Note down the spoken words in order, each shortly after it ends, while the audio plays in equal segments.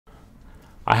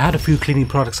I had a few cleaning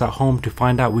products at home to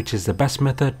find out which is the best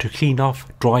method to clean off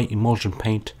dry emulsion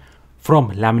paint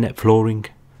from laminate flooring.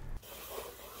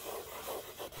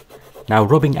 Now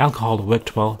rubbing alcohol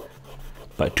worked well,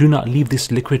 but do not leave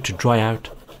this liquid to dry out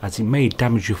as it may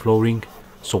damage your flooring,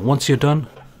 so once you're done,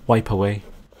 wipe away.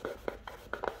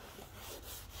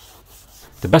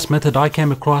 The best method I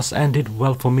came across and did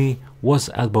well for me was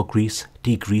elbow grease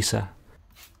degreaser.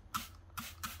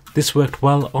 This worked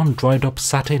well on dried up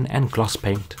satin and gloss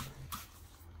paint.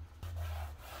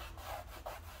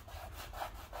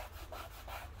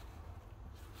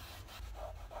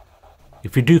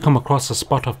 If you do come across a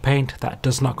spot of paint that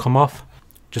does not come off,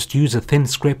 just use a thin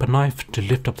scraper knife to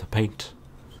lift up the paint.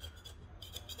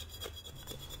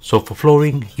 So for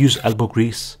flooring, use elbow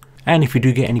grease, and if you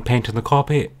do get any paint on the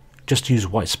carpet, just use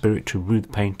white spirit to remove the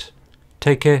paint.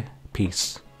 Take care,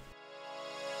 peace.